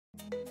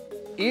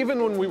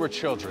Even when we were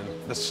children,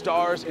 the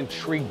stars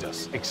intrigued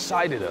us,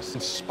 excited us,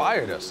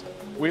 inspired us.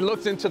 We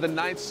looked into the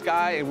night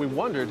sky and we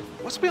wondered,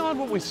 what's beyond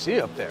what we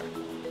see up there?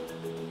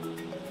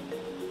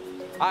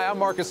 Hi, I'm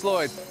Marcus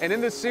Lloyd, and in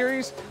this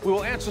series, we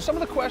will answer some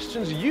of the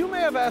questions you may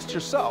have asked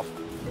yourself.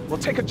 We'll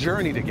take a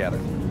journey together,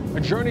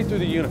 a journey through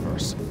the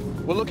universe.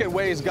 We'll look at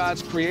ways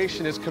God's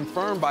creation is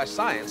confirmed by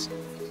science,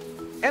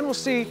 and we'll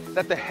see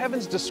that the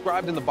heavens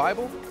described in the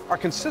Bible are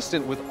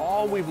consistent with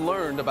all we've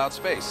learned about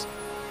space.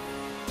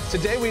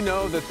 Today we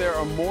know that there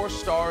are more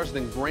stars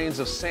than grains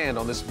of sand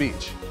on this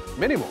beach,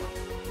 many more.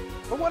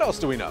 But what else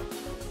do we know?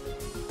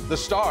 The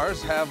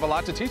stars have a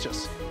lot to teach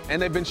us,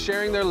 and they've been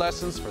sharing their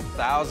lessons for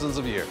thousands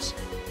of years.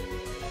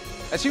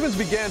 As humans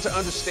began to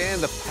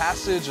understand the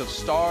passage of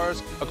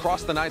stars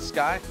across the night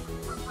sky,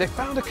 they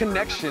found a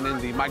connection in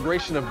the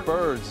migration of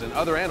birds and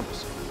other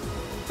animals,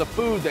 the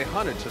food they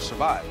hunted to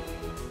survive.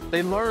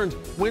 They learned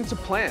when to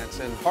plant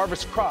and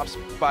harvest crops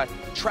by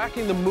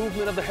tracking the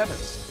movement of the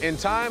heavens. In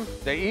time,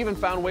 they even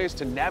found ways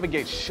to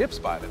navigate ships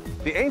by them.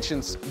 The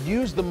ancients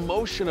used the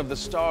motion of the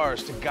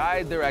stars to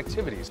guide their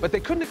activities, but they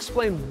couldn't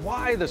explain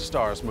why the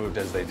stars moved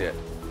as they did.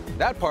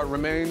 That part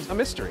remains a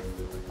mystery.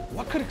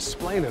 What could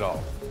explain it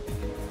all?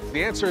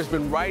 The answer has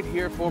been right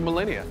here for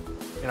millennia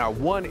in our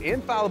one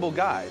infallible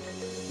guide,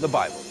 the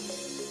Bible.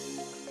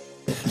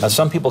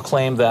 Some people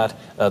claim that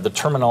the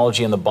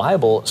terminology in the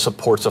Bible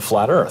supports a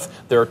flat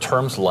earth. There are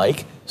terms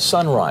like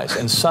sunrise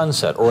and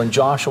sunset, or in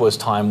Joshua's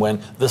time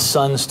when the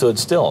sun stood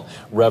still.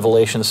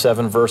 Revelation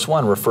 7 verse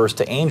 1 refers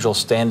to angels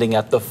standing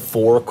at the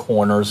four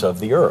corners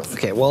of the earth.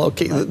 Okay,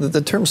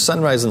 the terms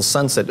sunrise and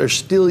sunset are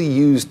still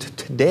used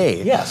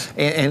today. Yes.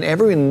 And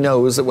everyone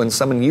knows that when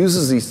someone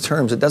uses these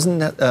terms, it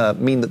doesn't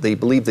mean that they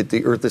believe that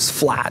the earth is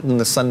flat and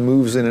the sun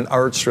moves in an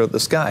arch throughout the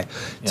sky.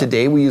 Yeah.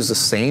 Today we use the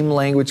same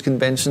language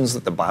conventions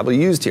that the Bible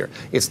used here.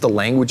 It's the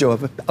language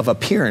of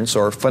appearance,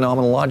 or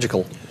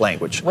phenomenological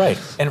language. Right,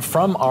 and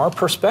from our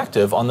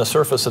perspective on the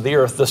surface of the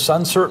earth, the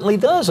sun certainly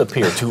does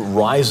appear to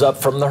rise up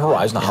from the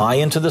horizon high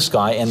into the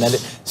sky, and then it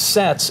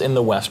sets in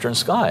the western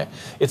sky.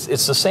 It's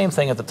the same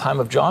thing at the time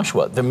of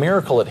Joshua. The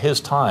miracle at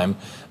his time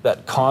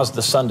that caused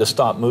the sun to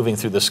stop moving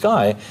through the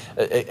sky,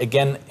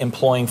 again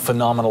employing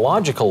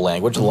phenomenological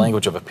language, the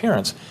language of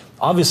appearance.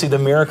 Obviously the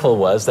miracle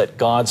was that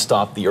God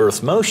stopped the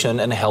earth's motion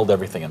and held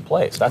everything in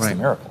place. That's the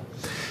miracle.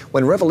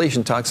 When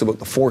Revelation talks about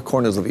the four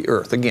corners of the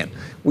earth, again,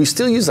 we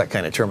still use that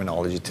kind of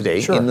terminology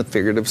today in the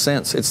figurative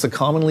sense. It's the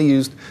commonly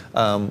used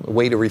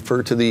way to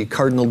refer to the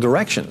cardinal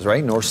directions,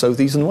 right? North, south,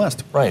 east, and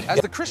west. Right.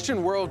 As the Christian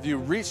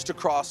worldview reached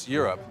across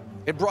Europe,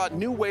 it brought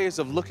new ways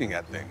of looking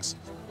at things.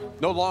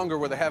 No longer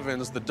were the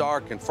heavens the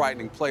dark and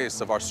frightening place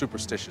of our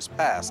superstitious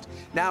past.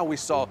 Now we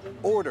saw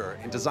order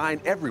and design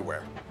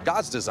everywhere,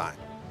 God's design.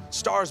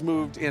 Stars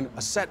moved in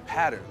a set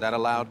pattern that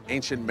allowed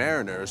ancient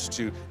mariners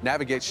to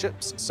navigate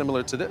ships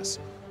similar to this.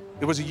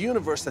 It was a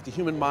universe that the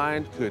human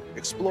mind could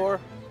explore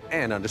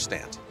and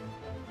understand.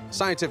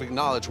 Scientific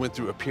knowledge went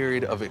through a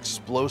period of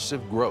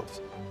explosive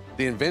growth.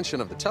 The invention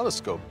of the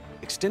telescope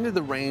extended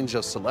the range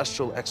of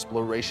celestial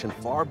exploration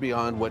far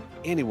beyond what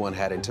anyone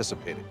had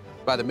anticipated.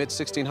 By the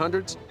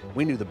mid-1600s,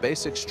 we knew the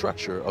basic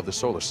structure of the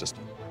solar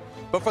system.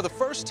 But for the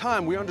first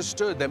time, we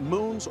understood that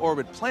moons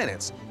orbit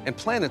planets and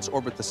planets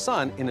orbit the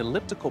sun in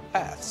elliptical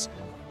paths.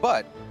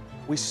 But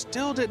we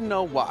still didn't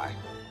know why.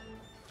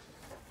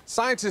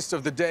 Scientists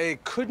of the day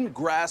couldn't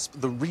grasp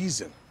the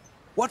reason.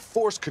 What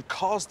force could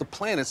cause the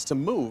planets to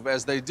move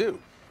as they do?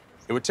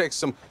 It would take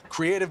some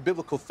creative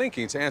biblical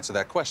thinking to answer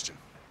that question.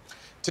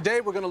 Today,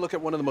 we're going to look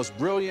at one of the most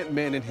brilliant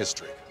men in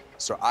history,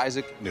 Sir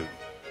Isaac Newton.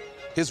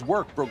 His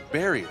work broke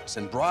barriers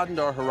and broadened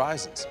our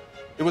horizons.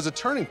 It was a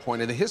turning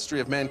point in the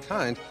history of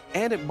mankind,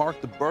 and it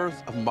marked the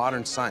birth of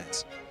modern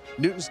science.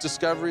 Newton's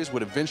discoveries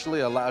would eventually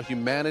allow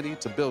humanity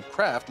to build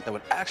craft that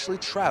would actually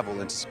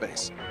travel into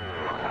space.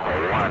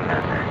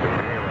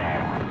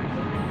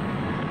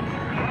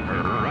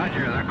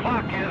 Roger, the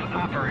clock is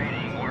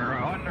operating. We're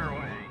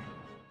underway.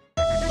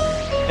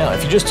 Now,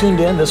 if you just tuned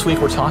in, this week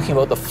we're talking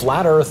about the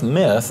flat earth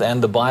myth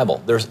and the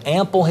Bible. There's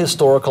ample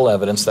historical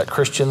evidence that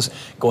Christians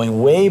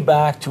going way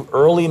back to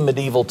early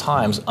medieval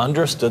times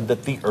understood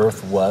that the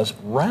earth was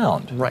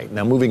round. Right.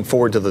 Now, moving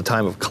forward to the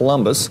time of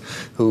Columbus,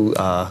 who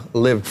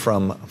lived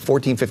from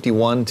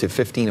 1451 to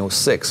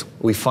 1506,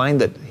 we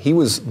find that he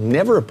was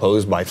never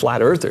opposed by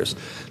flat earthers.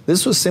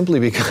 This was simply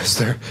because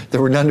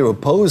there were none to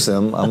oppose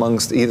him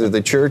amongst either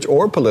the church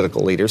or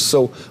political leaders.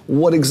 So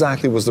what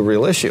exactly was the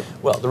real issue?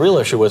 Well, the real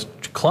issue was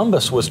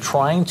Columbus was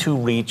trying to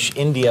reach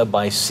India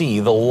by sea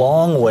the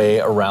long way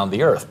around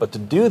the earth. But to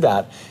do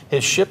that,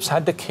 his ships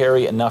had to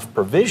carry enough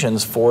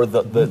provisions for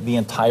the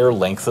entire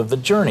length of the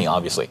journey,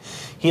 obviously.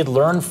 He had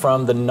learned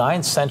from the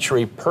 9th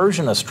century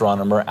Persian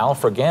astronomer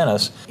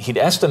Alfraganus. He'd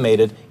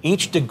estimated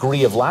each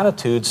degree of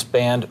latitude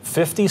spanned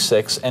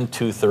 56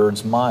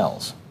 2/3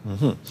 miles.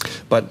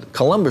 But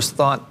Columbus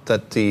thought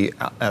that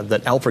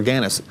that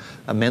Alfraganus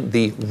meant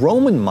the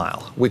Roman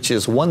mile, which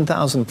is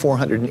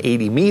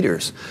 1,480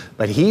 meters.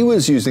 But he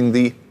was using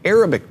the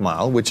Arabic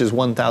mile, which is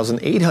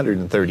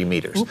 1,830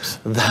 meters. Oops.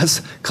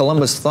 Thus,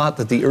 Columbus thought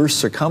that the Earth's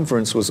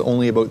circumference was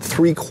only about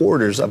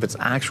 3/4 of its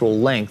actual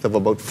length of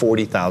about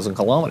 40,000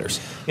 kilometers.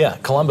 Yeah,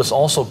 Columbus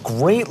also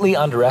greatly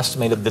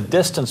underestimated the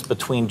distance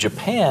between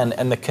Japan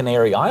and the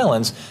Canary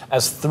Islands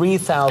as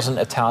 3,000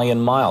 Italian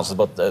miles,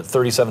 about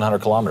 3,700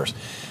 kilometers.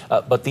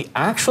 But the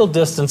actual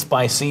distance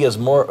by sea is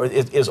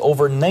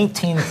over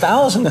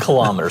 19,000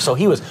 kilometers. So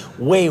he was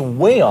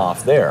way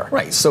off there.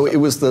 Right, so it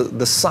was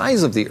the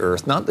size of the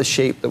Earth, not the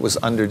shape, that was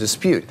under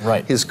dispute.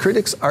 Right. His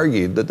critics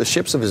argued that the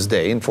ships of his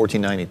day in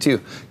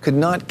 1492 could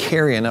not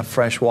carry enough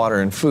fresh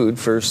water and food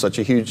for such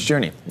a huge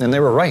journey. And they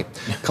were right.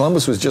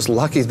 Columbus was just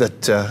lucky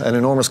that an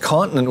enormous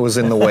continent was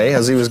in the way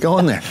as he was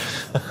going there.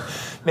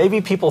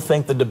 Maybe people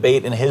think the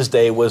debate in his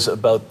day was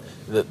about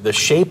the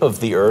shape of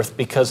the Earth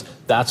because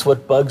that's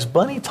what Bugs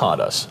Bunny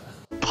taught us.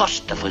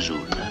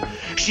 Postafazoon.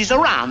 She's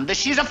around,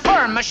 she's a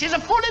firm, she's a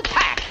fully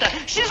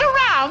packed, she's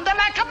around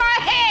like my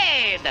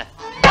head.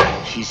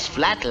 She's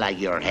flat like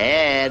your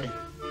head.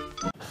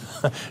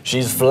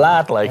 She's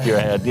flat like your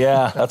head.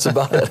 Yeah, that's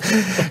about it.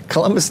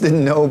 Columbus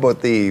didn't know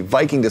about the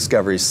Viking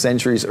discoveries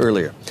centuries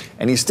earlier,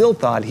 and he still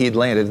thought he had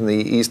landed in the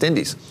East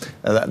Indies.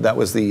 That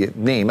was the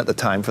name at the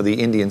time for the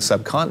Indian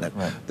subcontinent.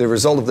 Right. The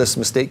result of this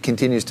mistake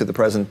continues to the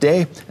present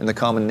day, and the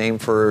common name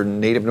for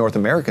native North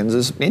Americans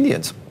is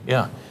Indians.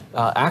 Yeah.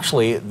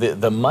 Actually,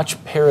 the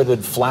much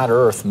parroted flat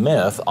Earth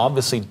myth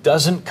obviously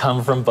doesn't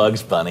come from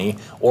Bugs Bunny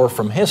or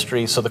from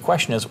history. So the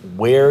question is,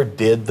 where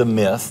did the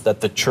myth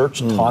that the church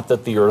taught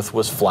that the Earth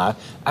was flat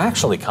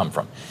actually come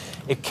from?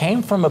 It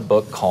came from a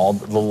book called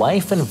The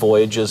Life and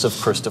Voyages of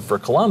Christopher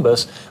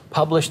Columbus,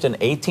 published in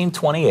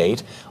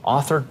 1828,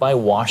 authored by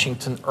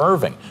Washington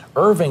Irving.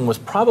 Irving was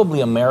probably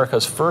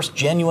America's first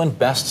genuine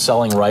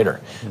best-selling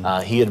writer.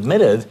 He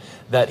admitted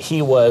that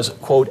he was,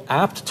 quote,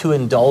 apt to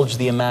indulge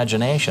the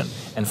imagination,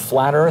 and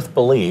flat Earth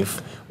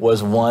belief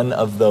was one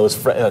of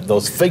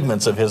those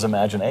figments of his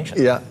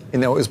imagination. Yeah, you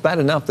know, it was bad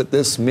enough that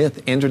this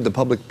myth entered the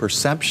public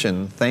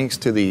perception thanks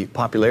to the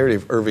popularity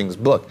of Irving's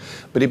book,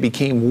 but it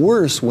became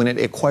worse when it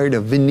acquired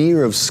a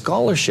veneer of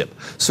scholarship,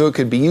 so it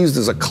could be used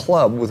as a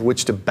club with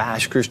which to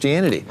bash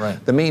Christianity.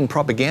 Right. The main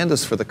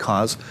propagandists for the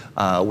cause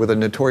were the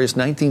notorious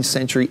 19th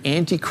century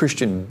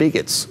anti-Christian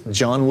bigots,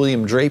 John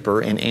William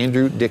Draper and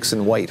Andrew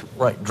Dixon White.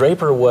 Right.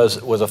 Draper was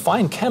a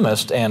fine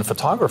chemist and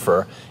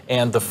photographer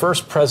and the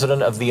first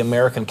president of the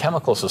American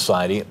Chemical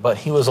Society, but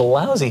he was a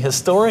lousy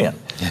historian.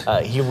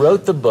 He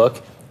wrote the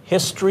book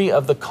History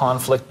of the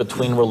Conflict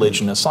Between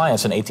Religion and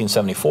Science in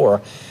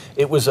 1874.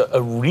 It was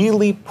a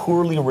really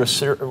poorly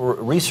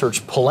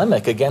researched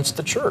polemic against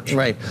the church.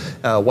 Right.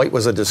 White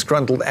was a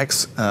disgruntled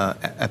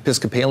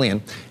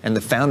ex-Episcopalian and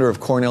the founder of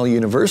Cornell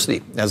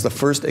University as the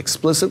first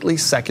explicitly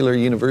secular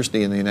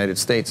university in the United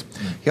States.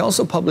 He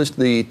also published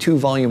the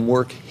 2-volume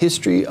work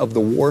History of the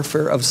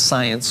Warfare of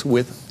Science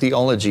with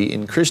Theology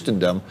in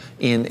Christendom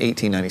in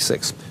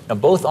 1896. Now,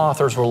 both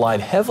authors relied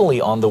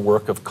heavily on the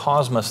work of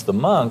Cosmas the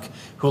monk,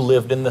 who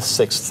lived in the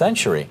 6th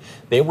century.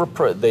 They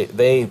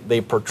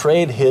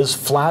portrayed his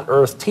flat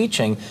Earth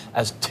teaching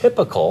as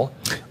typical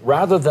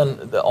rather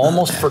than the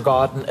almost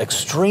forgotten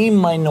extreme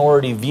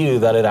minority view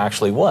that it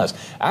actually was.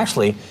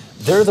 Actually,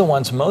 they're the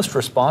ones most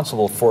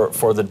responsible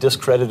for the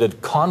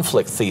discredited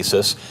conflict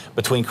thesis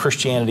between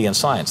Christianity and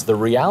science. The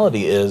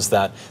reality is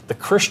that the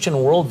Christian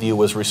worldview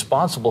was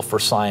responsible for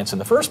science in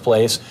the first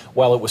place,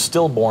 while it was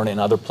stillborn in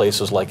other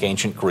places like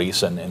ancient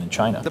Greece and in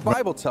China. The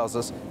Bible tells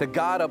us that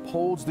God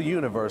upholds the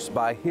universe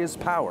by His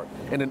power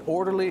in an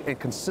orderly and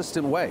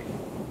consistent way.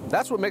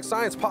 That's what makes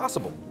science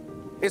possible.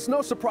 It's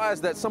no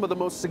surprise that some of the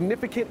most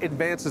significant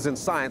advances in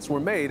science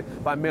were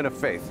made by men of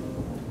faith.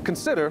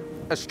 Consider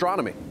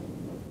astronomy.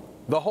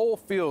 The whole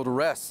field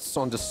rests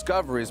on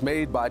discoveries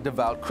made by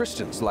devout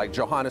Christians like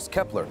Johannes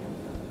Kepler.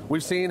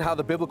 We've seen how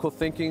the biblical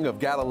thinking of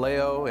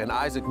Galileo and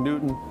Isaac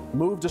Newton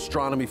moved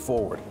astronomy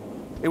forward.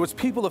 It was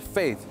people of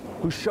faith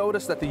who showed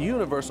us that the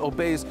universe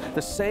obeys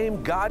the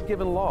same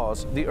God-given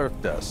laws the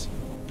Earth does.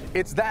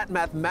 It's that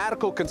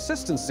mathematical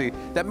consistency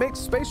that makes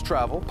space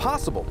travel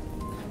possible.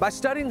 By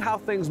studying how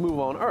things move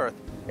on Earth,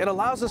 it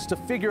allows us to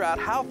figure out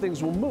how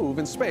things will move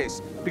in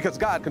space because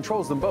God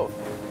controls them both.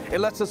 It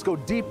lets us go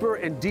deeper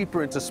and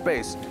deeper into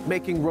space,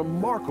 making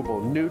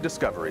remarkable new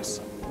discoveries.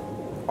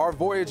 Our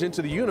voyage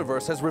into the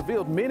universe has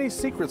revealed many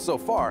secrets so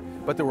far,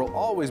 but there will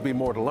always be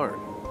more to learn.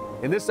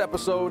 In this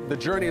episode, the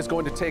journey is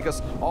going to take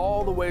us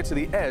all the way to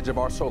the edge of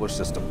our solar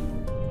system.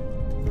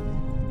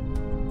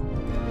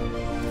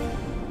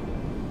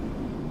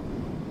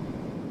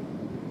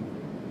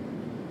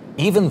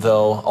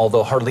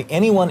 Although hardly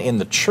anyone in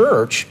the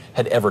church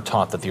had ever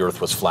taught that the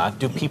Earth was flat,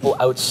 do people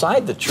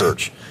outside the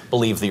church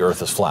believe the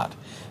Earth is flat?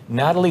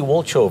 Natalie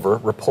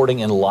Wolchover, reporting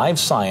in Live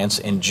Science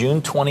in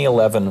June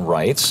 2011,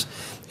 writes,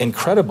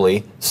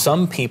 incredibly,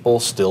 some people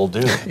still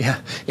do.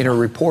 Yeah, in her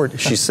report,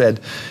 she said,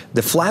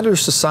 the Flat Earth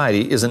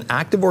Society is an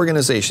active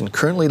organization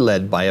currently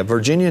led by a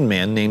Virginian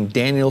man named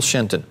Daniel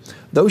Shenton.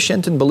 Though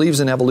Shenton believes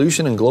in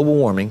evolution and global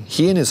warming,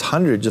 he and his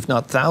hundreds, if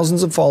not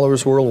thousands of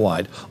followers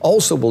worldwide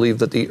also believe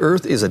that the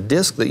Earth is a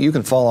disk that you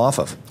can fall off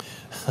of.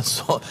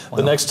 So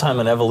the next time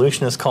an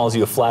evolutionist calls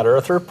you a flat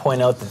earther,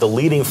 point out that the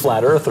leading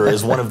flat earther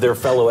is one of their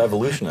fellow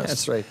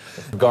evolutionists. That's right.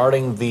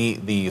 Regarding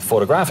the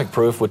photographic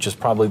proof, which is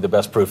probably the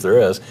best proof there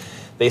is,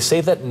 they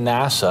say that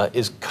NASA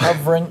is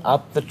covering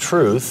up the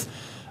truth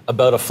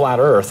about a flat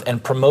earth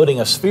and promoting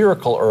a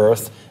spherical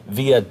earth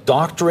via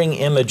doctoring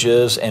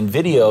images and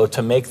video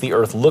to make the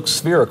earth look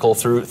spherical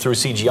through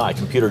CGI,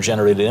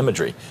 computer-generated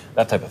imagery,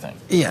 that type of thing.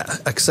 Yeah,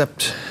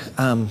 except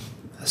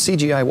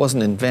CGI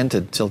wasn't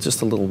invented till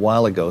just a little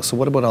while ago. So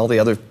what about all the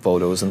other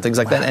photos and things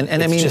like that?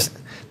 And I mean,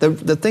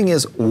 the thing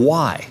is,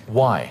 why?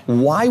 Why?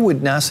 Why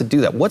would NASA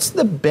do that? What's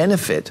the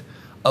benefit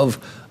of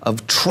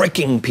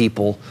tricking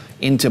people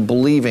into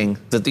believing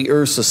that the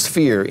Earth's a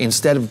sphere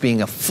instead of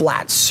being a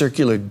flat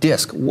circular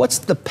disc? What's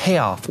the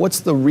payoff? What's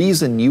the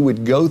reason you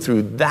would go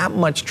through that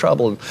much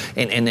trouble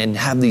and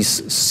have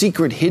these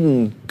secret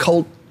hidden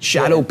cult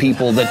shadow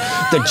people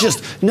that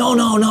just, no,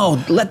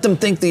 let them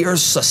think the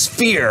Earth's a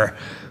sphere?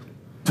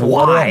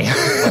 Why?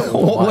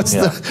 What's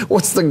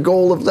the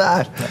goal of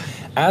that?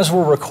 As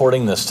we're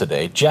recording this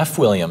today, Jeff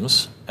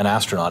Williams, an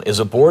astronaut, is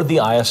aboard the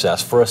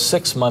ISS for a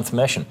 6-month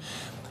mission.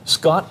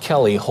 Scott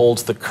Kelly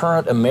holds the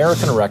current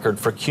American record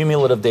for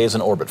cumulative days in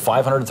orbit,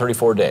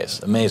 534 days.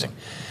 Amazing.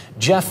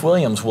 Jeff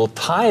Williams will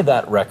tie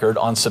that record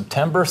on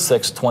September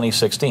 6,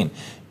 2016.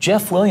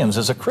 Jeff Williams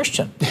is a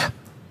Christian. Yeah.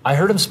 I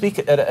heard him speak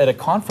at a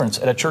conference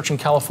at a church in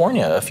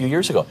California a few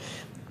years ago.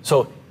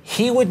 So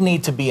he would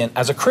need to be in,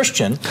 as a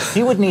Christian,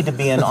 he would need to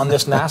be in on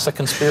this NASA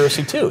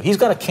conspiracy too. He's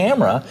got a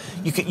camera.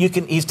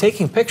 He's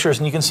taking pictures,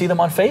 and you can see them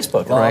on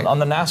Facebook, right, on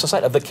the NASA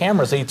site, of the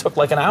cameras that he took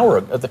like an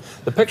hour,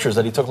 the pictures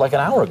that he took like an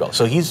hour ago.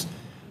 So he's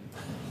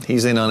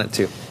in on it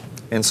too,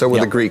 and so were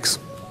the Greeks.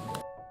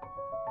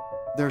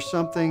 There's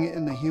something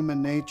in the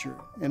human nature,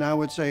 and I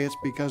would say it's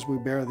because we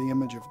bear the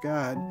image of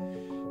God,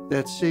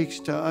 that seeks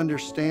to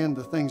understand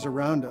the things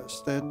around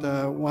us, that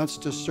wants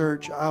to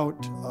search out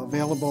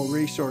available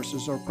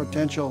resources or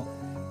potential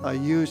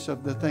use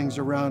of the things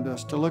around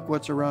us, to look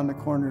what's around the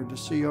corner, to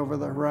see over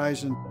the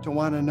horizon, to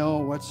want to know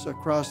what's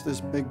across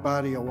this big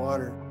body of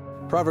water.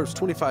 Proverbs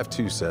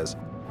 25:2 says,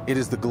 "It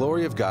is the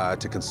glory of God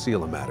to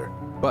conceal a matter,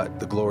 but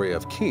the glory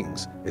of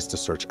kings is to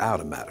search out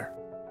a matter."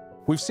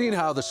 We've seen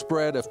how the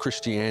spread of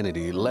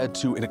Christianity led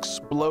to an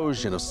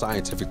explosion of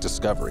scientific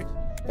discovery.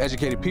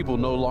 Educated people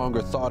no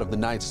longer thought of the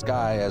night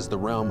sky as the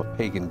realm of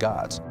pagan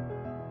gods.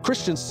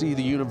 Christians see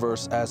the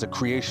universe as a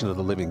creation of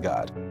the living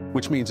God,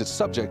 which means it's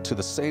subject to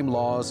the same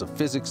laws of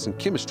physics and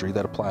chemistry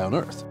that apply on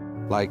Earth,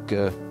 like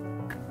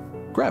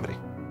gravity.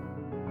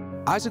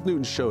 Isaac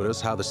Newton showed us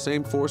how the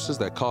same forces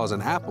that cause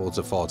an apple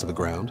to fall to the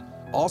ground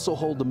also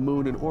hold the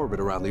moon in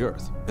orbit around the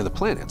Earth and the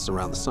planets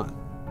around the sun.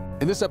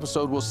 In this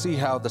episode, we'll see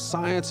how the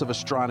science of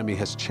astronomy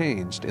has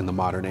changed in the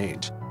modern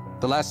age.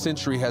 The last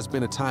century has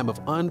been a time of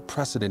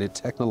unprecedented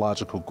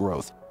technological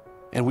growth,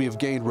 and we have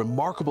gained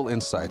remarkable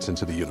insights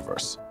into the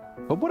universe.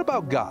 But what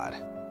about God?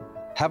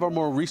 Have our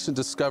more recent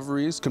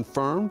discoveries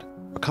confirmed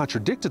or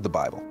contradicted the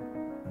Bible?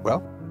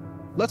 Well,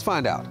 let's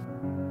find out.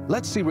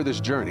 Let's see where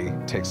this journey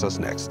takes us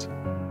next.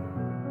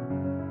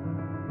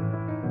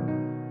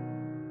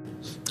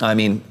 I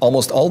mean,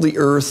 almost all the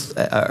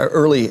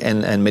early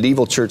and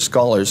medieval church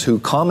scholars who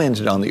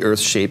commented on the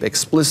Earth's shape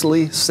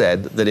explicitly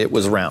said that it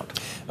was round.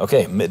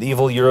 Okay,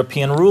 medieval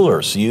European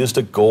rulers used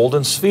a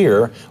golden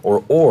sphere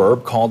or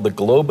orb called the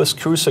globus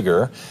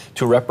cruciger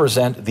to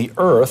represent the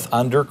Earth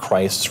under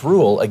Christ's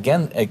rule,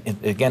 again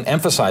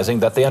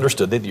emphasizing that they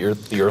understood that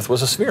the Earth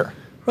was a sphere.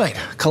 Right.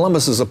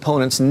 Columbus's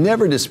opponents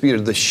never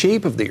disputed the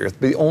shape of the Earth,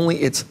 but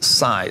only its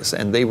size,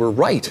 and they were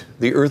right.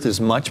 The Earth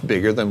is much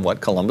bigger than what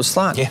Columbus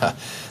thought. Yeah.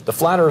 The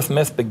flat Earth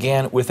myth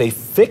began with a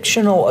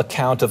fictional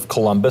account of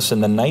Columbus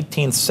in the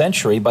 19th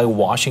century by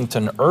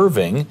Washington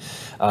Irving.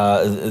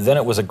 Then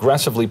it was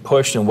aggressively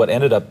pushed in what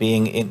ended up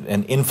being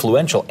an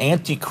influential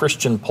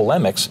anti-Christian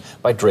polemics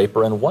by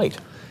Draper and White.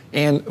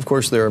 And, of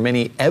course, there are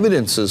many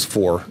evidences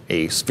for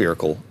a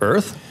spherical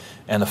Earth.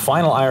 And the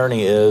final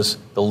irony is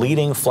the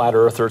leading flat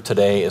earther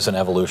today is an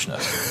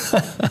evolutionist. So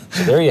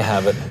there you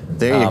have it.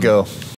 There you go.